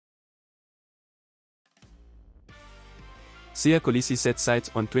Siya Kolisi sets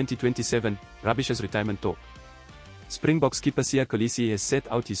sights on 2027, rubbishes retirement talk. Springboks skipper Siya Kolisi has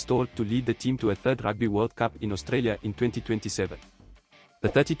set out his stall to lead the team to a third Rugby World Cup in Australia in 2027. The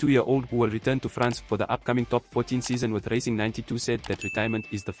 32-year-old, who will return to France for the upcoming top 14 season with Racing 92, said that retirement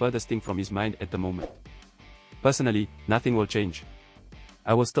is the furthest thing from his mind at the moment. Personally, nothing will change.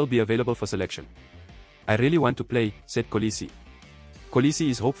 I will still be available for selection. I really want to play, said Kolisi. Kolisi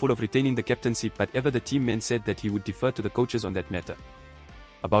is hopeful of retaining the captaincy, but ever the team men said that he would defer to the coaches on that matter.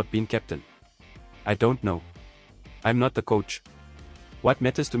 About being captain. I don't know. I'm not the coach. What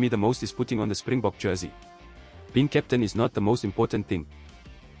matters to me the most is putting on the Springbok jersey. Being captain is not the most important thing.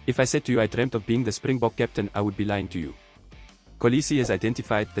 If I said to you I dreamt of being the Springbok captain, I would be lying to you. Kolisi has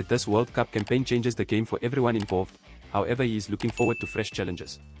identified that this World Cup campaign changes the game for everyone involved. However, he is looking forward to fresh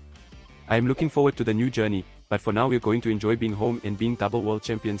challenges. I am looking forward to the new journey, but for now we're going to enjoy being home and being double world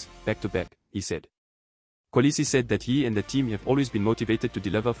champions, back to back, he said. Kolisi said that he and the team have always been motivated to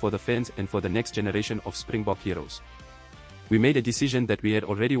deliver for the fans and for the next generation of Springbok heroes. We made a decision that we had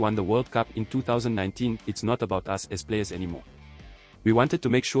already won the World Cup in 2019, it's not about us as players anymore. We wanted to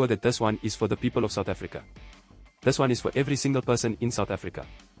make sure that this one is for the people of South Africa. This one is for every single person in South Africa.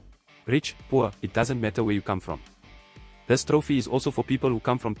 Rich, poor, it doesn't matter where you come from. This trophy is also for people who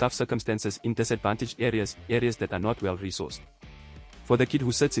come from tough circumstances in disadvantaged areas, areas that are not well resourced. For the kid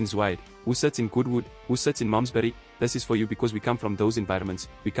who sits in Zwaid, who sits in Goodwood, who sits in Malmesbury, this is for you because we come from those environments,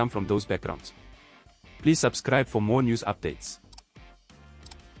 we come from those backgrounds. Please subscribe for more news updates.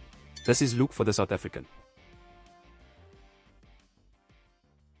 This is Luke for the South African.